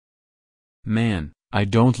Man, I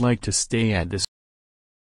don't like to stay at this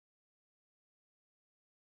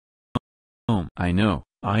home. I know,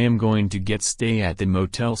 I am going to get stay at the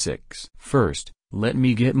Motel 6. First, let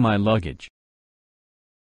me get my luggage.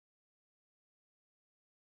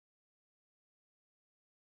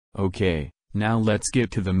 Okay, now let's get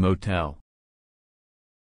to the motel.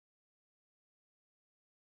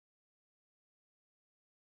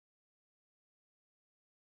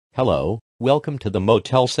 Hello, welcome to the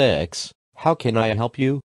Motel 6. How can I help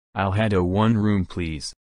you? I'll have a one room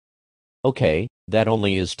please. Okay, that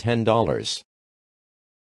only is $10.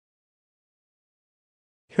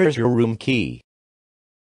 Here's your room key.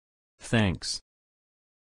 Thanks.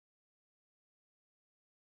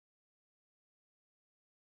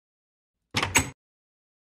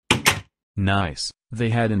 Nice, they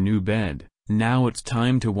had a new bed. Now it's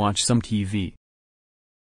time to watch some TV.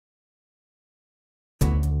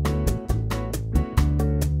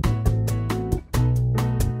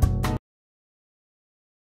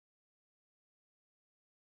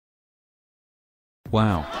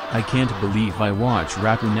 Wow, I can't believe I watch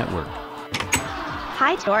Rapper Network.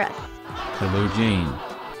 Hi, Toris. Hello Jane.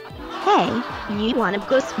 Hey, you wanna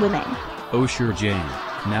go swimming? Oh sure Jane,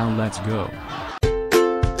 now let's go.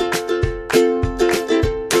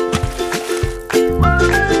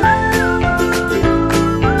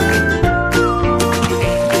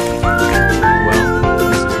 Well,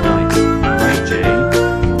 this is nice, right Jane?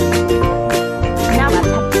 Now let's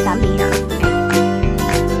have some beer.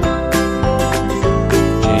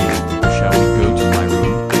 Jane, shall we go to my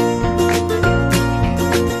room?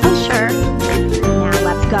 Oh, sure. Now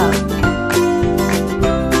let's go.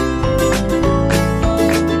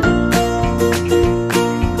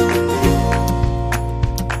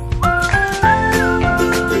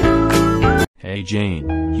 Hey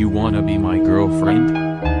Jane, you wanna be my girlfriend?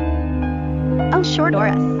 Oh, sure,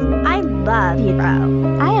 Doris. I love you,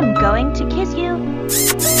 bro. I am going to kiss you.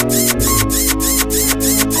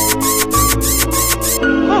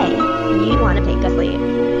 Hey, you wanna take a sleep?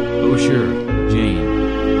 Oh sure,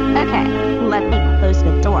 Jane. Okay, let me close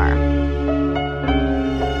the door.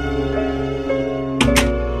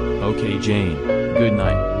 Okay Jane, good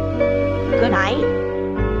night. Good night.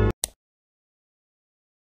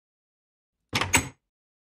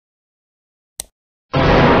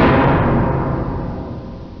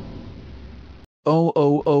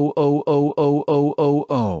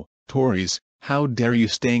 Toris, how dare you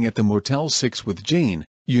staying at the Motel 6 with Jane?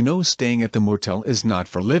 You know staying at the motel is not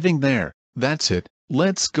for living there. That's it,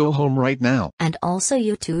 let's go home right now. And also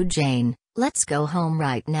you too, Jane. Let's go home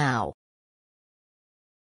right now.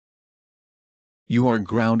 You are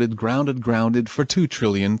grounded for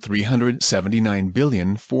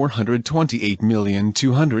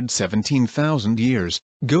 2,379,428,217,000 years.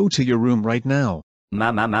 Go to your room right now.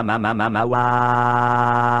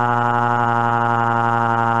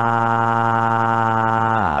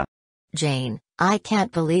 Jane, I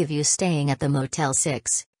can't believe you staying at the Motel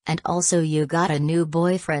 6, and also you got a new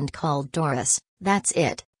boyfriend called Toris. That's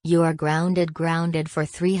it, you are grounded for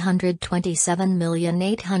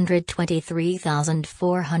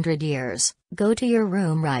 327,823,400 years. Go to your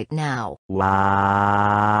room right now.